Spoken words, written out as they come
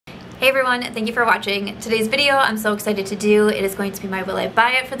Hey everyone, thank you for watching. Today's video I'm so excited to do. It is going to be my Will I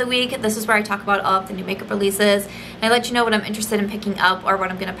Buy It for the week. This is where I talk about all of the new makeup releases and I let you know what I'm interested in picking up or what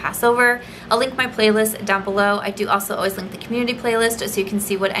I'm going to pass over. I'll link my playlist down below. I do also always link the community playlist so you can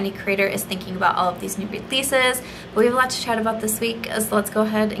see what any creator is thinking about all of these new releases. But we have a lot to chat about this week, so let's go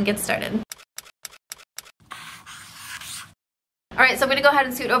ahead and get started. Alright, so I'm going to go ahead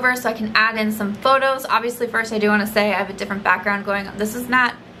and scoot over so I can add in some photos. Obviously, first I do want to say I have a different background going on. This is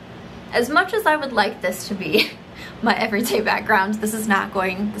not, as much as I would like this to be my everyday background, this is not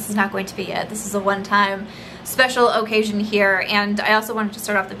going to be it. This is a one-time special occasion here, and I also wanted to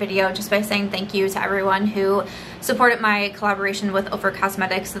start off the video just by saying thank you to everyone who supported my collaboration with Ofra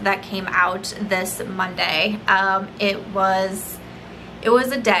Cosmetics that came out this Monday. It was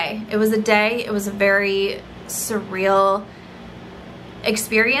a day. It was a very surreal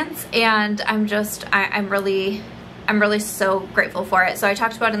experience, and I'm really so grateful for it. So I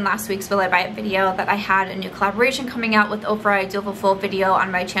talked about in last week's Will I Buy It video that I had a new collaboration coming out with Ofra. I do have a full video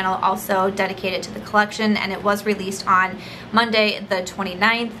on my channel also dedicated to the collection, and it was released on Monday the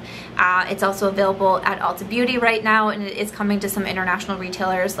 29th. It's also available at Ulta Beauty right now, and it is coming to some international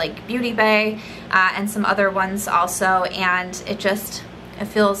retailers like Beauty Bay and some other ones also, and it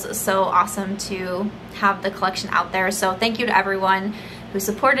feels so awesome to have the collection out there. So thank you to everyone who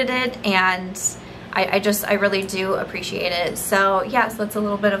supported it, and I really do appreciate it. So yeah, so that's a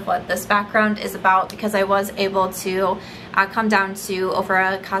little bit of what this background is about, because I was able to come down to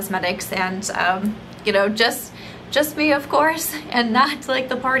Ofra Cosmetics and you know, just me, of course, and not like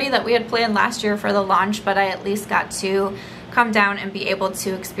the party that we had planned last year for the launch, but I at least got to come down and be able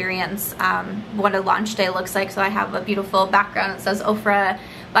to experience what a launch day looks like. So I have a beautiful background that says Ofra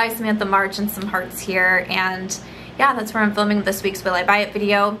by Samantha March and some hearts here, and yeah, that's where I'm filming this week's Will I Buy It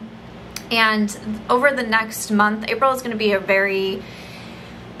video. And over the next month, April is going to be a very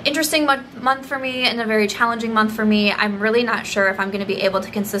interesting month for me and a very challenging month for me. I'm really not sure if I'm going to be able to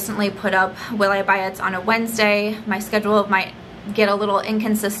consistently put up Will I Buy It on a Wednesday. My schedule might get a little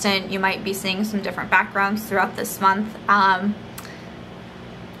inconsistent. You might be seeing some different backgrounds throughout this month.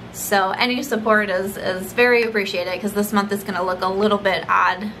 So any support is very appreciated, because this month is going to look a little bit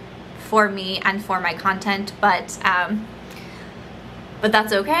odd for me and for my content, but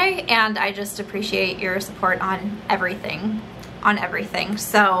that's okay, and I just appreciate your support on everything.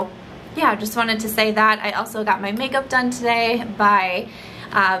 So yeah, just wanted to say that. I also got my makeup done today by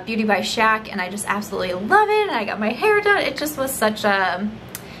Beauty by Shaq, and I just absolutely love it, and I got my hair done. It just was such an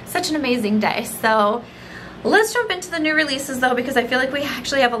amazing day. So let's jump into the new releases though, because I feel like we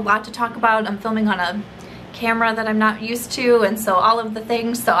actually have a lot to talk about. I'm filming on a camera that I'm not used to, and so all of the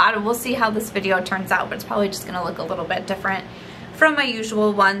things, so we'll see how this video turns out, but it's probably just gonna look a little bit different from my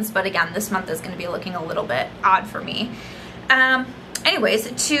usual ones. But again, this month is going to be looking a little bit odd for me.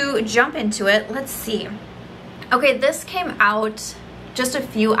 Anyways, to jump into it, let's see. Okay, this came out just a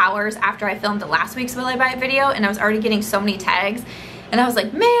few hours after I filmed last week's Will I Buy It video, and I was already getting so many tags, and I was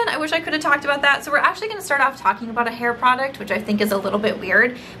like, man, I wish I could have talked about that. So we're actually going to start off talking about a hair product, which I think is a little bit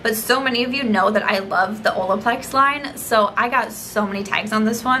weird, but so many of you know that I love the Olaplex line, so I got so many tags on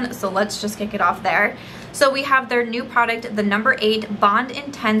this one, so let's just kick it off there. So we have their new product, the No. 8 Bond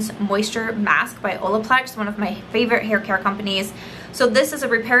Intense Moisture Mask by Olaplex, one of my favorite hair care companies. So this is a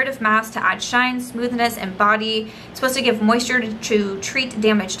reparative mask to add shine, smoothness, and body. It's supposed to give moisture to treat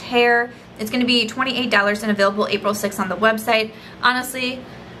damaged hair. It's going to be $28 and available April 6th on the website. Honestly,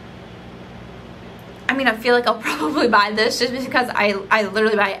 I mean, I feel like I'll probably buy this just because I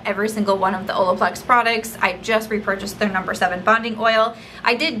literally buy every single one of the Olaplex products. I just repurchased their No. 7 bonding oil.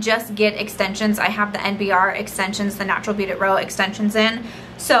 I did just get extensions. I have the NBR extensions, the Natural Beat It Row extensions in.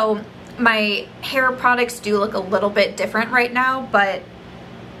 So my hair products do look a little bit different right now, but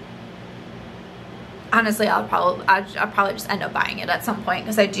honestly, I'll probably just end up buying it at some point,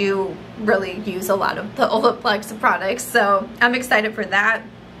 because I do really use a lot of the Olaplex products. So I'm excited for that.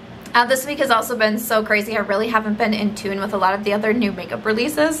 This week has also been so crazy. I really haven't been in tune with a lot of the other new makeup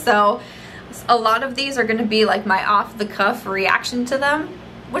releases, so a lot of these are going to be like my off-the-cuff reaction to them,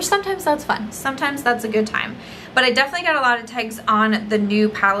 which sometimes that's fun. Sometimes that's a good time. But I definitely got a lot of tags on the new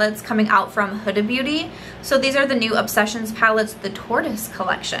palettes coming out from Huda Beauty. So these are the new Obsessions palettes, the Tortoise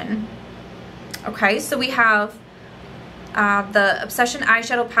collection. Okay, so we have the Obsession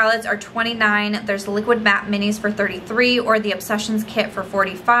eyeshadow palettes are $29. There's liquid matte minis for $33, or the Obsessions kit for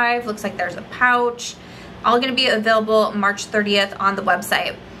 $45. Looks like there's a pouch. All going to be available March 30th on the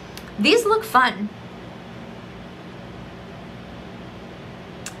website. These look fun.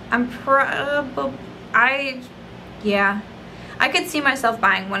 I could see myself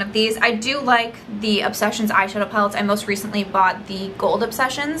buying one of these. I do like the Obsessions eyeshadow palettes. I most recently bought the Gold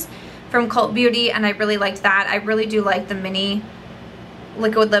Obsessions from Cult Beauty, and I really liked that. I really do like the mini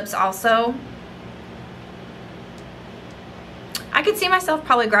liquid lips also. I could see myself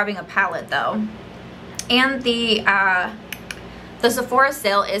probably grabbing a palette though. And the Sephora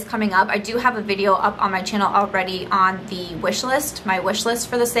sale is coming up. I do have a video up on my channel already on the wish list, my wish list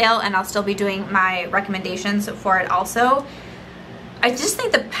for the sale, and I'll still be doing my recommendations for it also. I just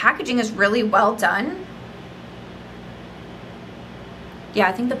think the packaging is really well done. Yeah,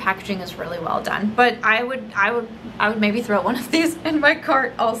 I think the packaging is really well done. But I would maybe throw one of these in my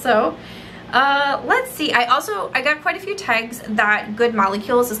cart also. Let's see. I got quite a few tags that Good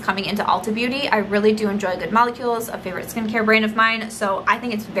Molecules is coming into Ulta Beauty. I really do enjoy Good Molecules, a favorite skincare brand of mine. So I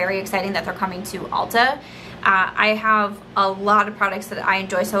think it's very exciting that they're coming to Ulta. I have a lot of products that I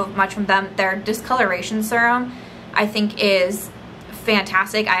enjoy so much from them. Their discoloration serum I think is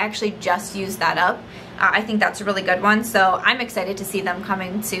fantastic. I actually just used that up. I think that's a really good one. So I'm excited to see them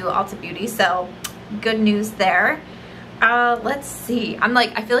coming to Ulta Beauty. So good news there. Let's see.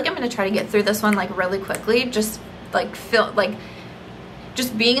 I feel like I'm gonna try to get through this one like really quickly. Just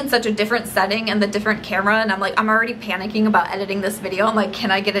being in such a different setting and the different camera, and I'm already panicking about editing this video. I'm like, can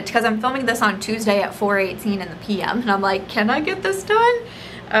I get it? Because I'm filming this on Tuesday at 4:18 in the PM, and I'm like, can I get this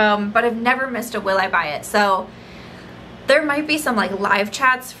done? But I've never missed a Will I Buy It. So there might be some like live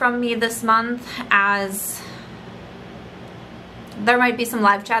chats from me this month,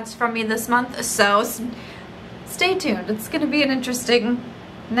 so stay tuned. It's going to be an interesting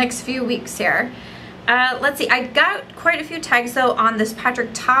next few weeks here. Let's see. I got quite a few tags though on this Patrick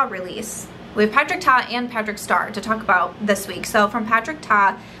Ta release. We have Patrick Ta and Patrick Star to talk about this week. So from Patrick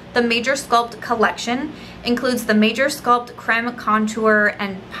Ta, the Major Sculpt collection includes the Major Sculpt Creme Contour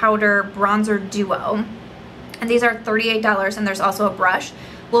and Powder Bronzer Duo. And these are $38, and there's also a brush.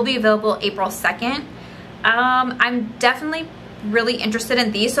 Will be available April 2nd. I'm definitely really interested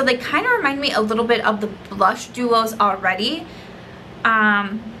in these. So they kind of remind me a little bit of the blush duos already,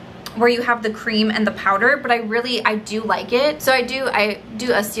 where you have the cream and the powder, but I do like it. So I do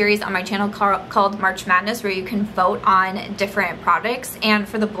a series on my channel called March Madness, where you can vote on different products, and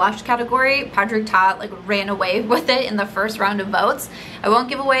for the blush category, Patrick Ta ran away with it in the first round of votes. I won't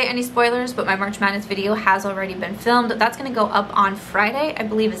give away any spoilers, but my March Madness video has already been filmed. That's gonna go up on Friday, I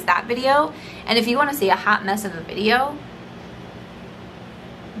believe is that video. And if you wanna see a hot mess of a video,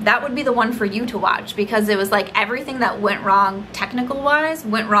 that would be the one for you to watch, because it was like everything that went wrong technical wise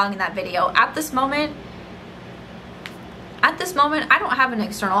went wrong in that video. At this moment I don't have an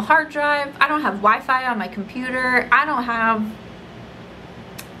external hard drive. I don't have Wi-Fi on my computer. I don't have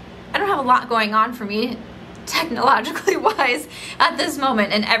a lot going on for me technologically wise at this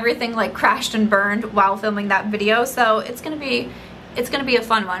moment, and everything like crashed and burned while filming that video. So it's gonna be a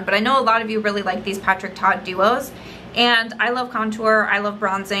fun one. But I know a lot of you really like these Patrick Ta duos. And I love contour, I love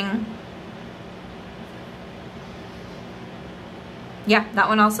bronzing. Yeah, that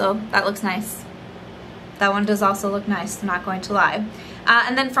one also, that looks nice. That one does also look nice, I'm not going to lie.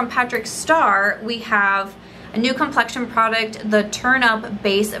 And then from Patrick Star, we have a new complexion product, the Turn Up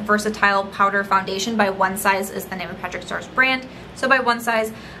Base Versatile Powder Foundation by One Size is the name of Patrick Star's brand. So by One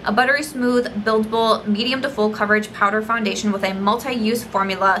Size, a buttery smooth, buildable, medium to full coverage powder foundation with a multi-use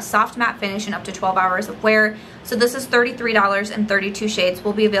formula, soft matte finish, and up to 12 hours of wear. So this is $33 and 32 shades.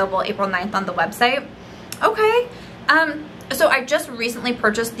 Will be available April 9th on the website. Okay. So I just recently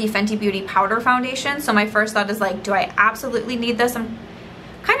purchased the Fenty Beauty powder foundation. So my first thought is like, do I absolutely need this? I'm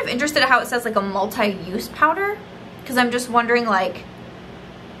kind of interested in how it says like a multi-use powder, because I'm just wondering like,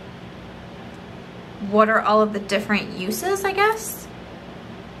 what are all of the different uses, I guess?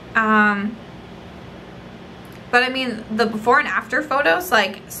 But I mean, the before and after photos,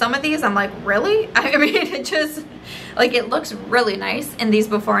 like some of these I'm like, really? I mean, it just, like it looks really nice in these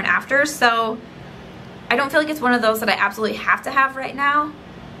before and afters. So I don't feel like it's one of those that I absolutely have to have right now.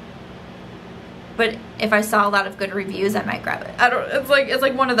 But if I saw a lot of good reviews, I might grab it. It's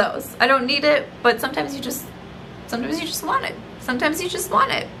like one of those. I don't need it, but sometimes you just want it. Sometimes you just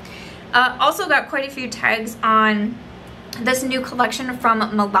want it. Also got quite a few tags on this new collection from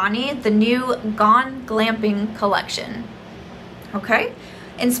Milani, the new Gone Glamping collection. Okay.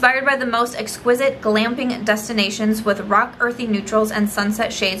 Inspired by the most exquisite glamping destinations with rock earthy neutrals and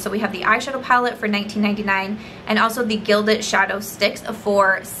sunset shades. So we have the eyeshadow palette for $19.99 and also the gilded shadow sticks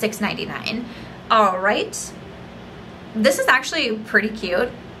for $6.99. All right. This is actually pretty cute.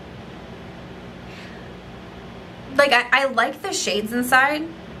 Like I like the shades inside.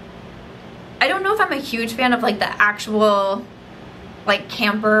 I don't know if I'm a huge fan of like the actual like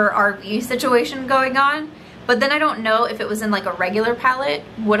camper RV situation going on, but But then I don't know if it was in like a regular palette,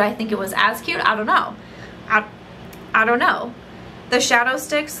 would I think it was as cute? I don't know. I don't know. The shadow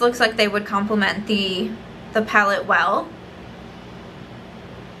sticks looks like they would complement the palette well.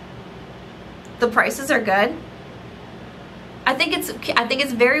 The prices are good. I think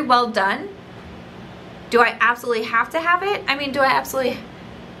it's very well done. Do I absolutely have to have it? I mean, do I absolutely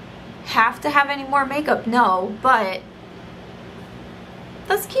have to have any more makeup? No, but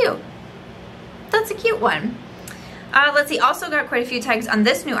that's cute. That's a cute one. Let's see, also got quite a few tags on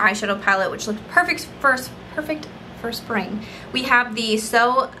this new eyeshadow palette, which looks perfect for spring. We have the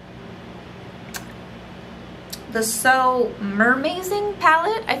So Mermaizing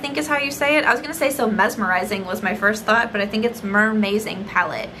palette, I think is how you say it. I was gonna say So Mesmerizing was my first thought, but I think it's Mermaizing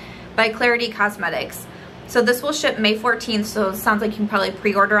palette by Klarity Cosmetics. So this will ship May 14th, so it sounds like you can probably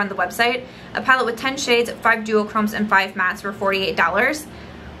pre-order on the website. A palette with 10 shades, 5 duochromes, and 5 mattes for $48.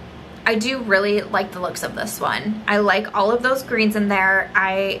 I do really like the looks of this one. I like all of those greens in there.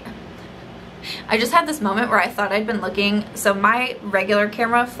 I just had this moment where I thought I'd been looking, so my regular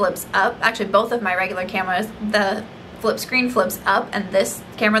camera flips up, actually both of my regular cameras, the flip screen flips up and this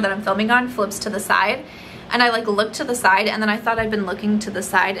camera that I'm filming on flips to the side. And I like looked to the side and then I thought I'd been looking to the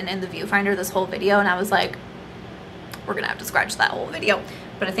side and in the viewfinder this whole video, and I was like, we're gonna have to scratch that whole video.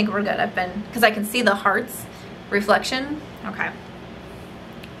 But I think we're good. because I can see the hearts reflection. Okay.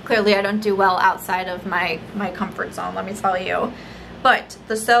 Clearly I don't do well outside of my comfort zone, let me tell you. But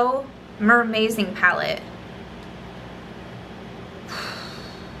the So Mermaizing palette.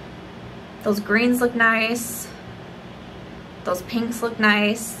 Those greens look nice. Those pinks look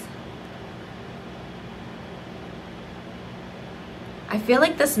nice. I feel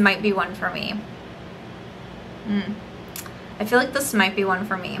like this might be one for me. I feel like this might be one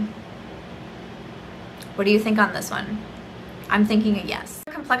for me. What do you think on this one? I'm thinking a yes.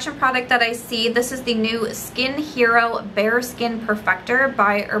 Complexion product that I see, this is the new Skin Hero Bare Skin Perfector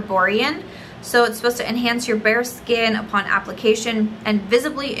by Erborian. So it's supposed to enhance your bare skin upon application and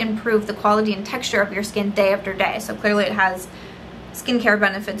visibly improve the quality and texture of your skin day after day. So clearly it has skincare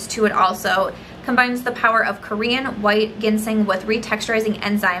benefits to it also. Combines the power of Korean white ginseng with retexturizing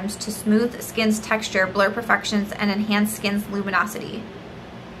enzymes to smooth skin's texture, blur imperfections, and enhance skin's luminosity.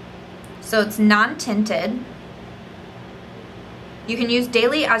 So it's non-tinted. You can use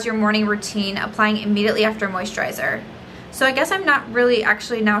daily as your morning routine, applying immediately after moisturizer. So I guess I'm not really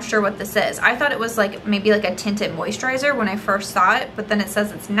actually now sure what this is. I thought it was like maybe like a tinted moisturizer when I first saw it, but then it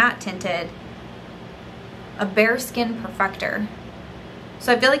says it's not tinted. A bare skin perfector.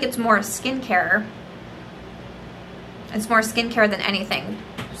 So I feel like it's more skincare. It's more skincare than anything.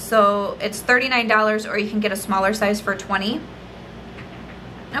 So it's $39 or you can get a smaller size for $20.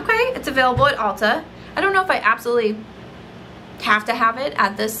 Okay, it's available at Ulta. I don't know if I absolutely have to have it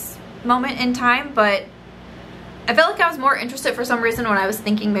at this moment in time, but I felt like I was more interested for some reason when I was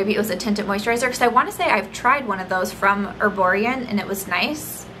thinking maybe it was a tinted moisturizer, because I want to say I've tried one of those from Erborian and it was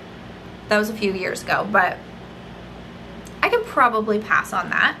nice. That was a few years ago, but I could probably pass on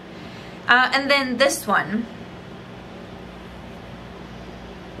that. And then this one.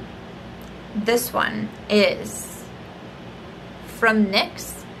 This one is from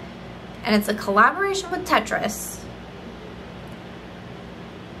NYX and it's a collaboration with Tetris.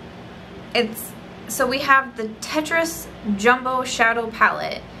 So we have the Tetris Jumbo Shadow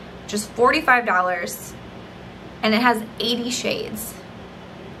Palette, which is $45, and it has 80 shades.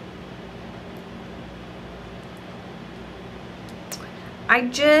 I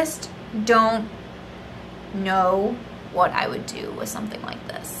just don't know what I would do with something like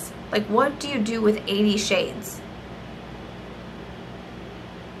this. Like, what do you do with 80 shades?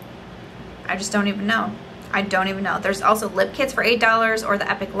 I just don't even know. I don't even know. There's also lip kits for $8 or the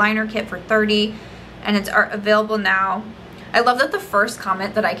Epic Liner Kit for $30, and it's available now. I love that the first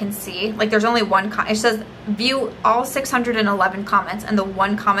comment that I can see, like there's only one comment. It says view all 611 comments, and the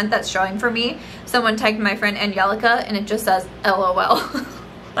one comment that's showing for me, someone tagged my friend Angelica and it just says LOL.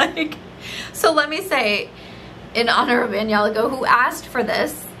 Like, so let me say, in honor of Angelica, who asked for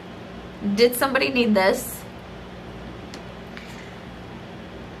this, did somebody need this?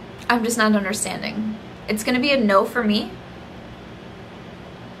 I'm just not understanding. It's gonna be a no for me.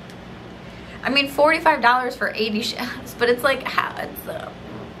 I mean, $45 for 80 shadows, but it's like, how it's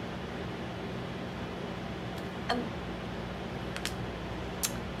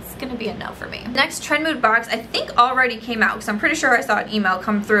gonna be a no for me. Next Trendmood box, I think already came out because I'm pretty sure I saw an email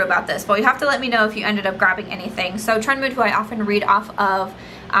come through about this, but you have to let me know if you ended up grabbing anything. So Trendmood, who I often read off of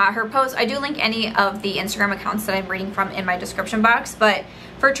her posts, I do link any of the Instagram accounts that I'm reading from in my description box, but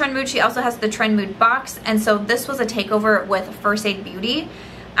for Trendmood, she also has the Trendmood box, and so this was a takeover with First Aid Beauty.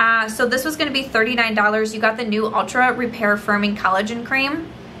 So this was going to be $39. You got the new Ultra Repair Firming Collagen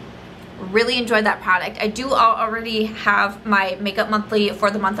Cream. Really enjoyed that product. I do already have my Makeup Monthly for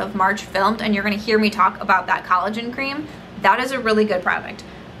the month of March filmed, and you're going to hear me talk about that collagen cream. That is a really good product.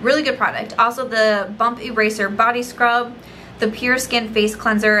 Really good product. Also the Bump Eraser Body Scrub, the Pure Skin Face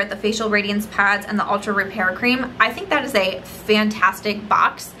Cleanser, the Facial Radiance Pads, and the Ultra Repair Cream. I think that is a fantastic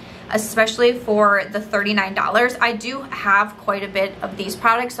box, especially for the $39. I do have quite a bit of these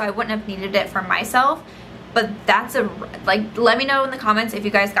products, so I wouldn't have needed it for myself. But that's like, let me know in the comments if you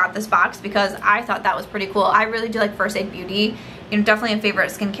guys got this box, because I thought that was pretty cool. I really do like First Aid Beauty, you know, definitely a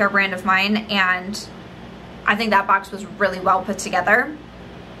favorite skincare brand of mine, and I think that box was really well put together.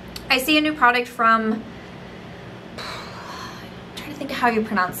 I see a new product from, I'm trying to think of how you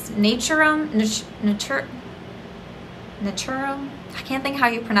pronounce Natrium. I can't think how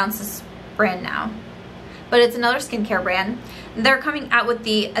you pronounce this brand now, but it's another skincare brand. They're coming out with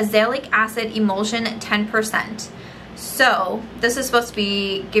the Azelaic Acid Emulsion 10%. So this is supposed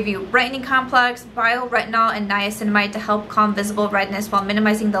to give you brightening complex, bioretinol, and niacinamide to help calm visible redness while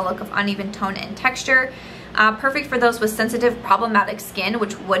minimizing the look of uneven tone and texture. Perfect for those with sensitive, problematic skin,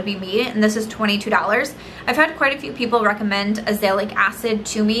 which would be me, and this is $22. I've had quite a few people recommend Azelaic Acid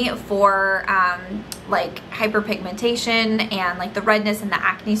to me for like hyperpigmentation and like the redness and the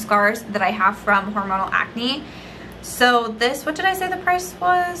acne scars that I have from hormonal acne. So this, what did I say the price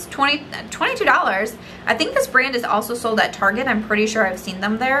was? $22. I think this brand is also sold at Target. I'm pretty sure I've seen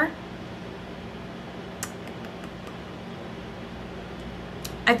them there.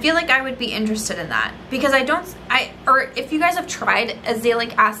 I feel like I would be interested in that, because or if you guys have tried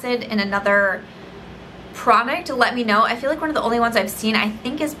Azelaic Acid in another product, let me know. I feel like one of the only ones I've seen, I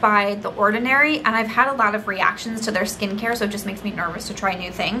think, is by The Ordinary, and I've had a lot of reactions to their skincare, so it just makes me nervous to try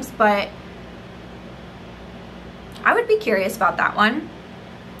new things, but I would be curious about that one.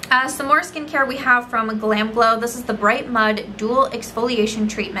 Some more skincare we have from GlamGlow. This is the Bright Mud Dual Exfoliation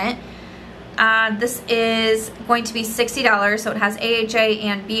Treatment. This is going to be $60, so it has AHA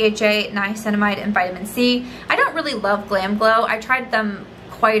and BHA, niacinamide, and vitamin C. I don't really love GlamGlow. I tried them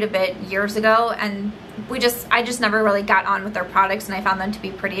quite a bit years ago, and I just never really got on with their products, and I found them to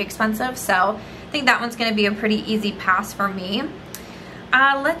be pretty expensive, so I think that one's going to be a pretty easy pass for me.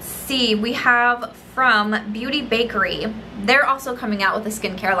 Let's see, we have from Beauty Bakerie. They're also coming out with a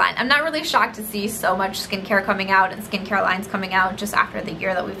skincare line. I'm not really shocked to see so much skincare coming out and skincare lines coming out just after the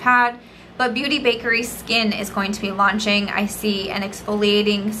year that we've had. But Beauty Bakerie Skin is going to be launching. I see an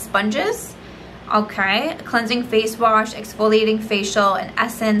exfoliating sponges. Okay, a cleansing face wash, exfoliating facial, an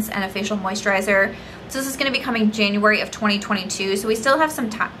essence, and a facial moisturizer. So this is going to be coming January of 2022. So we still have some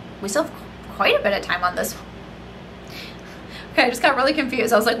time. We still have quite a bit of time on this one. Okay, I just got really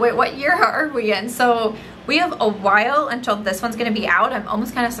confused. I was like, wait, what year are we in? So we have a while until this one's going to be out. I'm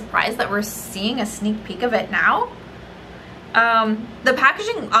almost kind of surprised that we're seeing a sneak peek of it now. The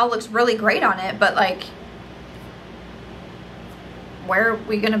packaging all looks really great on it, but like, where are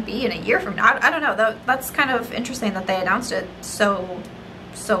we going to be in a year from now? I don't know. That's kind of interesting that they announced it so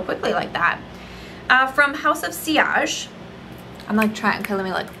quickly like that. From House of Sillage. I'm like trying, okay, let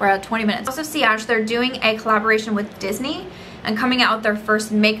me look. We're at 20 minutes. House of Sillage, they're doing a collaboration with Disney and coming out with their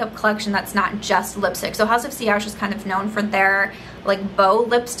first makeup collection that's not just lipstick. So House of Sillage is kind of known for their like bow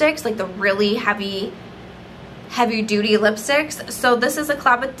lipsticks, like the really heavy duty lipsticks. So this is a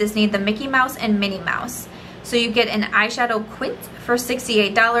collab with Disney, the Mickey Mouse and Minnie Mouse. So you get an eyeshadow quint for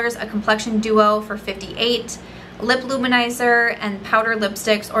 $68, a complexion duo for $58, lip luminizer and powder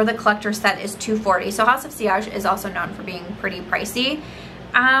lipsticks, or the collector set is $240. So House of Sillage is also known for being pretty pricey.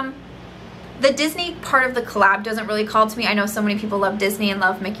 The Disney part of the collab doesn't really call to me. I know so many people love Disney and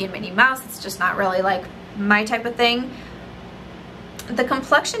love Mickey and Minnie Mouse. It's just not really like my type of thing. The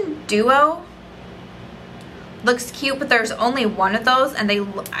complexion duo looks cute, but there's only one of those, and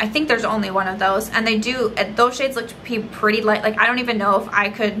I think there's only one of those, and those shades look to be pretty light. Like, I don't even know if I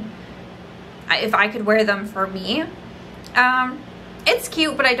could wear them for me. It's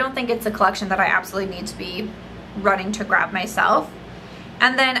cute, but I don't think it's a collection that I absolutely need to be running to grab myself.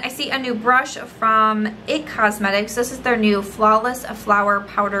 And then I see a new brush from It Cosmetics. This is their new Flawless Flower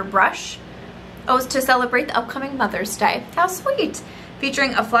Powder Brush. Oh, it's to celebrate the upcoming Mother's Day. How sweet.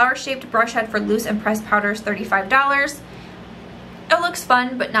 Featuring a flower-shaped brush head for loose and pressed powders, $35. It looks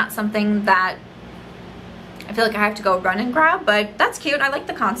fun, but not something that I feel like I have to go run and grab, but that's cute. I like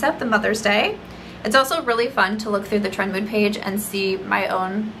the concept, the Mother's Day. It's also really fun to look through the Trendmood page and see my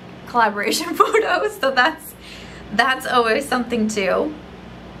own collaboration photos, so that's always something too.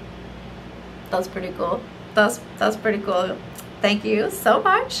 That's pretty cool. That's pretty cool. Thank you so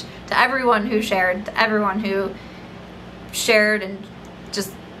much to everyone who shared, and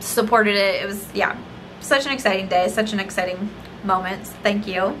just supported it. It was, yeah, such an exciting day, such an exciting moment. Thank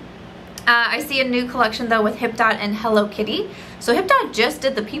you. I see a new collection though with Hipdot and Hello Kitty. So Hipdot just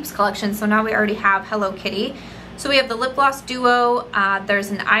did the Peeps collection, so now we already have Hello Kitty. So we have the lip gloss duo, there's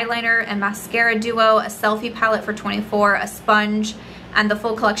an eyeliner and mascara duo, a selfie palette for $24, a sponge, and the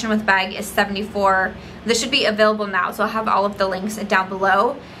full collection with bag is $74. This should be available now, so I'll have all of the links down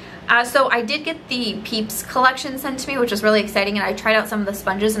below. So I did get the Peeps collection sent to me, which was really exciting, and I tried out some of the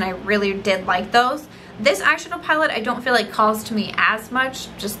sponges and I really did like those. This eyeshadow palette I don't feel like calls to me as much,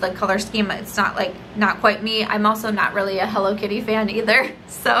 just the color scheme, it's not quite me. I'm also not really a Hello Kitty fan either,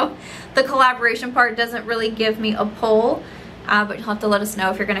 so the collaboration part doesn't really give me a pull, but you'll have to let us know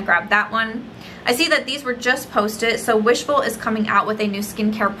if you're gonna grab that one. I see that these were just posted, so Wishful is coming out with a new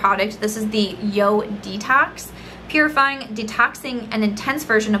skincare product. This is the Yo Detox, purifying, detoxing, and intense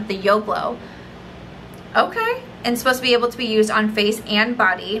version of the Yo Glow. Okay, and supposed to be able to be used on face and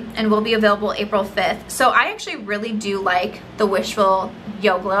body, and will be available April 5th. So I actually really do like the Wishful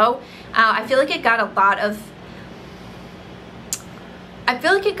Yo Glow. I feel like it got a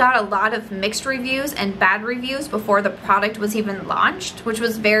lot of mixed reviews and bad reviews before the product was even launched, which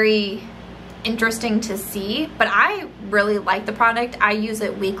was very interesting to see, but I really like the product. I use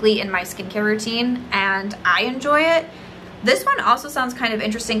it weekly in my skincare routine and I enjoy it. This one also sounds kind of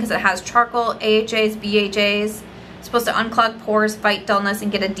interesting because it has charcoal, AHAs, BHAs. It's supposed to unclog pores, fight dullness,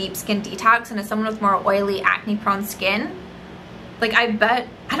 and get a deep skin detox. And as someone with more oily, acne-prone skin, like I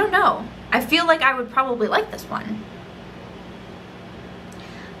don't know. I feel like I would probably like this one.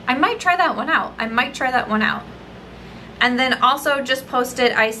 I might try that one out. And then also just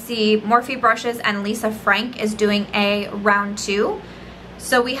posted, I see Morphe brushes and Lisa Frank is doing a round 2.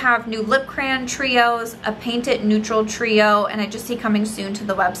 So we have new lip crayon trios, a painted neutral trio, and I just see coming soon to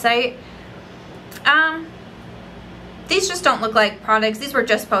the website. These just don't look like products. These were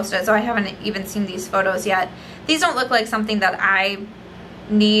just posted, so I haven't even seen these photos yet. These don't look like something that I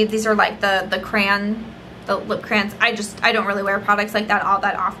need. These are like the lip crayons. I don't really wear products like that all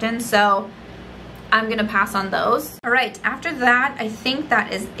that often, so I'm gonna pass on those. All right, after that, I think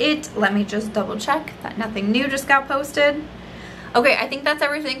that is it. Let me just double check that nothing new just got posted. Okay, I think that's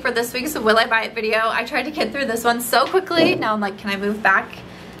everything for this week's Will I Buy It video. I tried to get through this one so quickly. Now I'm like, can I move back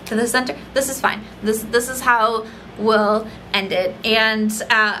to the center? This is fine. This is how we'll end it. And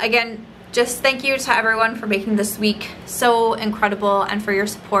again, just thank you to everyone for making this week so incredible and for your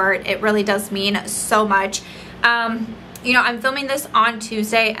support. It really does mean so much. You know, I'm filming this on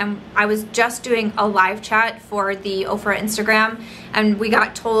Tuesday and I was just doing a live chat for the Ofra Instagram, and we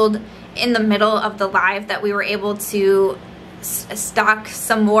got told in the middle of the live that we were able to stock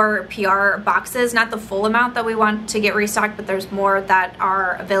some more PR boxes, not the full amount that we want to get restocked, but there's more that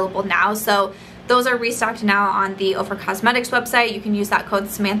are available now. So those are restocked now on the Ofra Cosmetics website. You can use that code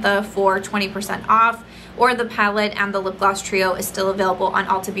Samantha for 20% off, or the palette and the lip gloss trio is still available on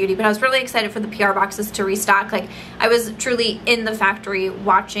Ulta Beauty. But I was really excited for the PR boxes to restock. Like, I was truly in the factory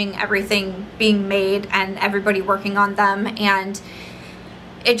watching everything being made and everybody working on them, and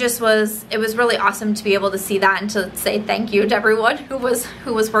it was really awesome to be able to see that and to say thank you to everyone who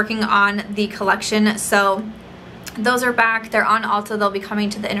was working on the collection. So those are back. They're on Ulta. They'll be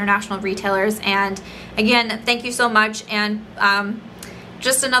coming to the international retailers. And again, thank you so much. And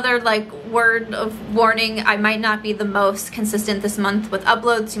just another like word of warning, I might not be the most consistent this month with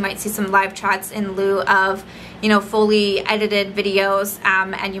uploads. You might see some live chats in lieu of, you know, fully edited videos,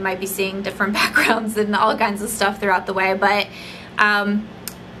 and you might be seeing different backgrounds and all kinds of stuff throughout the way. But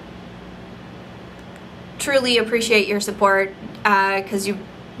truly appreciate your support, because you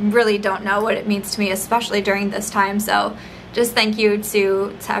really don't know what it means to me, especially during this time. So just thank you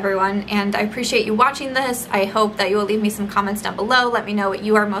to everyone, and I appreciate you watching this. I hope that you will leave me some comments down below. Let me know what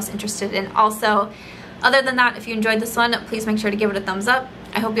you are most interested in also. Other than that, if you enjoyed this one, please make sure to give it a thumbs up.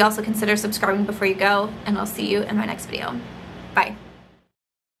 I hope you also consider subscribing before you go, and I'll see you in my next video. Bye.